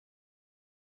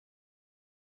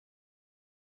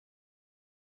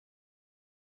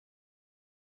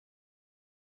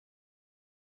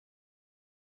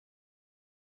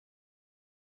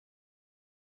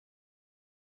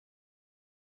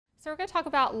So we're going to talk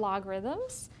about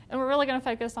logarithms, and we're really going to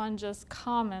focus on just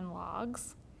common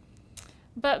logs.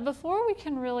 But before we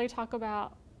can really talk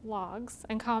about logs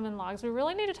and common logs, we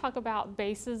really need to talk about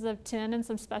bases of 10 and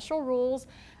some special rules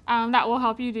that will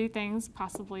help you do things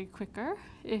possibly quicker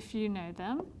if you know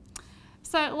them.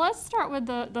 So let's start with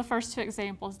the first two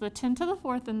examples, the 10 to the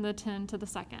fourth and the 10 to the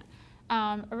second.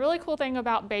 A really cool thing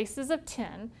about bases of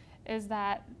 10 is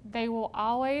that they will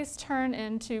always turn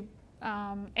into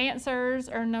answers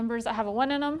or numbers that have a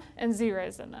 1 in them and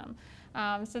zeros in them.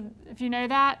 So if you know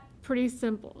that, pretty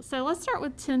simple. So let's start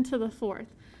with 10 to the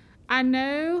fourth. I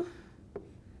know,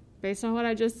 based on what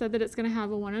I just said, that it's going to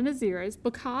have a 1 and a zeros.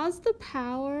 Because the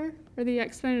power or the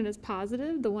exponent is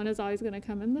positive, the 1 is always going to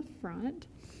come in the front.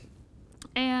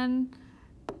 And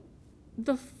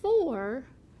the 4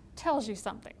 tells you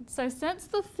something. So since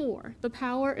the 4, the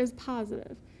power is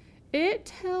positive, it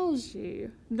tells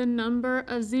you the number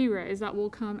of zeros that will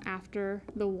come after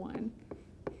the 1.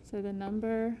 So the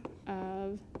number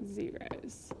of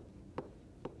zeros.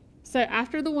 So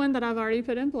after the 1 that I've already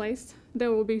put in place,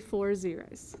 there will be 4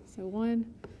 zeros. So 1,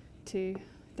 2,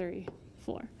 3,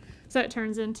 4. So it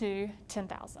turns into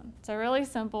 10,000. So really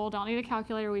simple, don't need a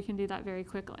calculator, we can do that very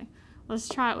quickly. Let's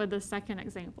try it with the second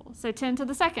example. So 10 to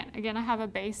the second, again I have a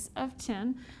base of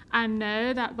 10. I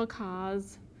know that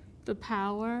because the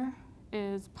power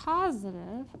is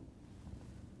positive,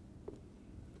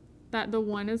 that the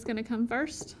 1 is going to come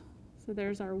first. So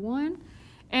there's our 1.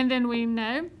 And then we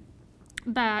know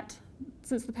that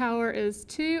since the power is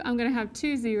 2, I'm going to have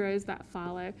 2 zeros that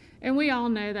follow. And we all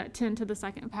know that 10 to the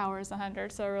second power is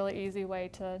 100, so a really easy way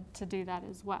to do that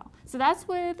as well. So that's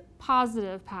with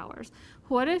positive powers.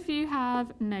 What if you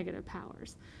have negative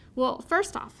powers? Well,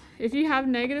 first off, if you have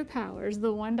negative powers,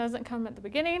 the 1 doesn't come at the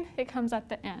beginning, it comes at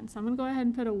the end. So I'm going to go ahead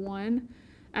and put a 1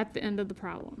 at the end of the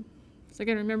problem. So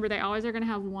again, remember they always are going to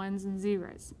have 1s and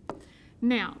zeros.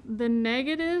 Now, the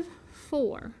negative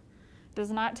 4 does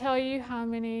not tell you how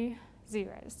many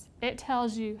zeros. It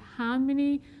tells you how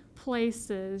many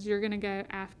places you're going to go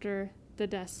after the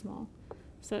decimal.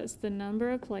 So it's the number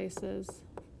of places,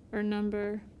 or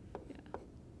number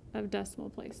of decimal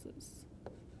places.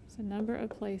 So number of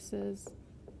places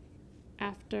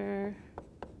after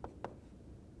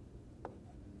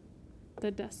the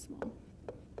decimal.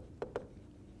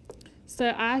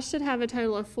 So I should have a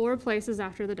total of 4 places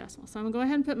after the decimal. So I'm going to go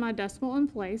ahead and put my decimal in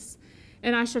place,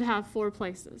 and I should have 4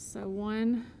 places. So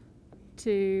 1,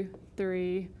 2,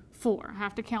 3, 4. I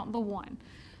have to count the 1.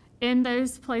 In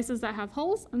those places that have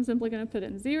holes, I'm simply going to put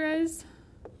in zeros.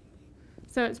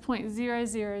 So it's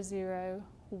 0.0001.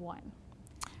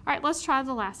 All right, let's try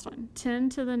the last one, 10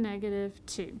 to the negative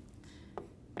 2.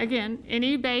 Again,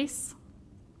 any base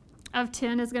of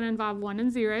 10 is going to involve 1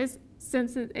 and zeros.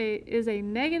 Since it is a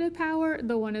negative power,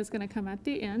 the 1 is going to come at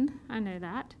the end. I know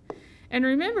that. And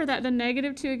remember that the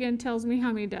negative 2 again tells me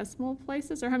how many decimal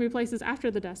places, or how many places after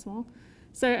the decimal.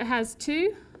 So it has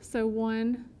 2, so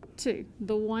 1, 2.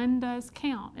 The 1 does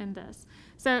count in this.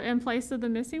 So in place of the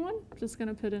missing 1, I'm just going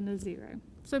to put in a 0.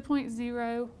 So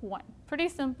 0.01. Pretty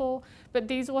simple, but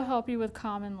these will help you with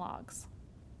common logs.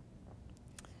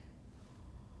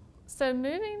 So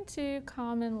moving to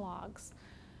common logs.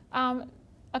 A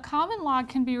common log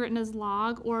can be written as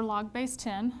log or log base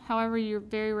 10. However, you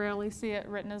very rarely see it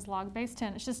written as log base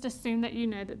 10. It's just assumed that you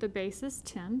know that the base is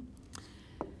 10.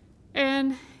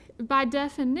 And by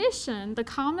definition, the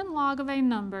common log of a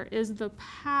number is the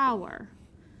power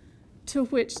to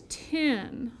which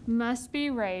 10 must be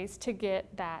raised to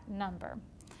get that number.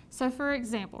 So for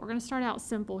example, we're going to start out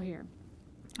simple here.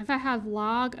 If I have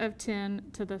log of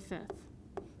 10 to the 5th,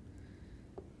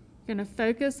 you're going to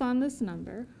focus on this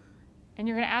number, and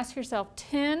you're going to ask yourself,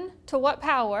 10 to what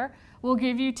power will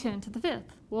give you 10 to the 5th?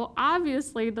 Well,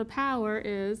 obviously the power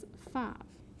is 5.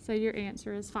 So your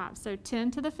answer is 5. So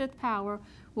 10 to the 5th power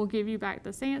will give you back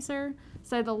this answer.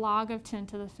 So the log of 10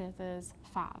 to the 5th is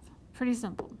 5. Pretty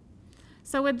simple.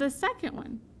 So with the second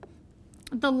one,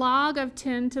 the log of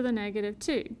 10 to the negative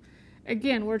 2.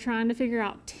 Again, we're trying to figure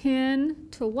out 10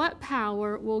 to what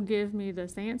power will give me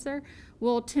this answer.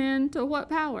 Well, 10 to what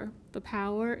power? The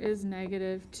power is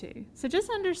negative 2. So just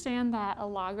understand that a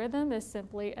logarithm is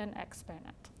simply an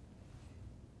exponent.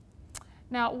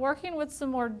 Now, working with some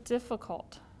more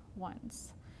difficult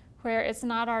ones, where it's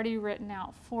not already written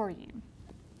out for you.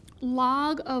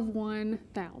 Log of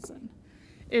 1,000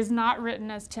 is not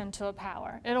written as 10 to a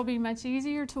power. It'll be much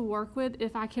easier to work with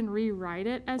if I can rewrite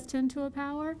it as 10 to a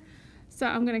power. So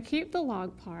I'm going to keep the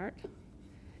log part,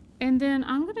 and then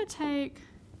I'm going to take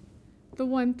the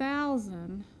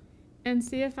 1,000 and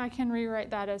see if I can rewrite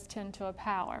that as 10 to a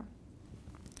power.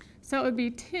 So it would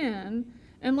be 10,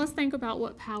 and let's think about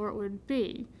what power it would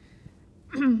be.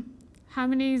 How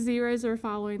many zeros are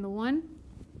following the 1?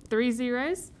 3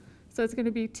 zeros. So it's going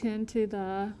to be 10 to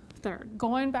the third.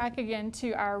 Going back again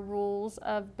to our rules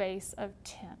of base of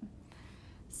 10.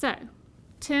 So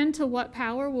 10 to what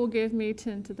power will give me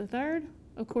 10 to the third?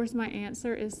 Of course, my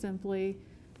answer is simply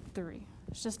 3.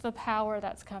 It's just the power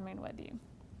that's coming with you.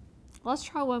 Let's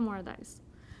try one more of those.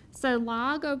 So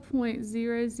log of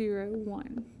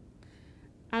 0.001.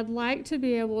 I'd like to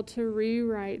be able to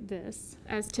rewrite this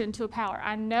as 10 to a power.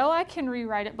 I know I can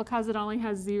rewrite it because it only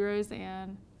has zeros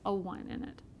and a 1 in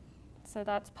it. So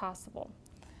that's possible.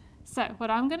 So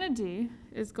what I'm going to do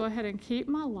is go ahead and keep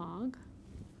my log.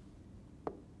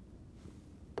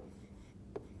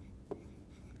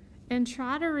 And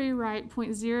try to rewrite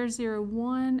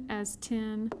 0.001 as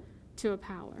 10 to a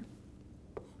power.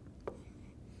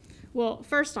 Well,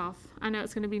 first off, I know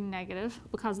it's going to be negative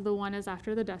because the 1 is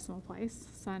after the decimal place,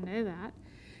 so I know that.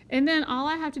 And then all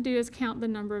I have to do is count the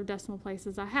number of decimal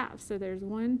places I have. So there's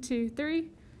 1, 2, 3,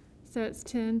 so it's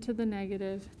 10 to the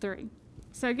negative 3.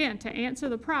 So again, to answer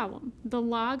the problem, the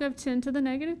log of 10 to the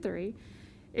negative 3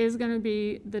 is going to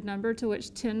be the number to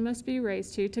which 10 must be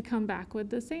raised to come back with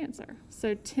this answer.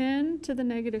 So 10 to the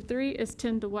negative 3 is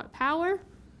 10 to what power?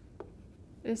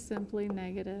 Is simply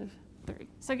negative 3.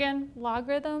 So again,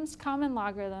 logarithms, common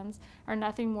logarithms, are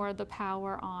nothing more the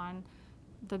power on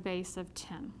the base of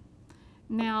 10.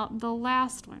 Now, the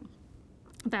last one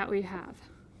that we have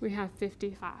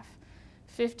 55.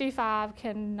 55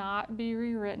 cannot be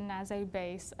rewritten as a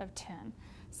base of 10.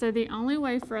 So the only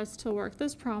way for us to work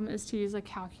this problem is to use a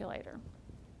calculator.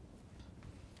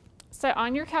 So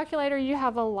on your calculator, you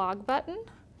have a log button.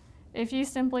 If you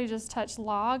simply just touch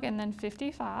log and then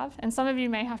 55, and some of you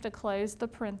may have to close the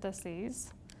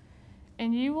parentheses,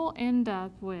 and you will end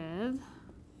up with,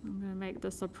 I'm going to make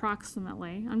this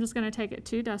approximately, I'm just going to take it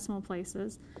 2 decimal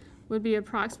places, would be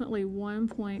approximately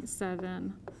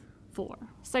 1.74.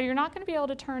 So you're not going to be able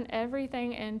to turn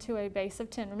everything into a base of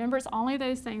 10. Remember, it's only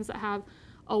those things that have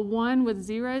a 1 with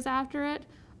zeros after it,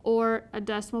 or a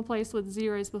decimal place with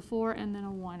zeros before and then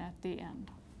a 1 at the end.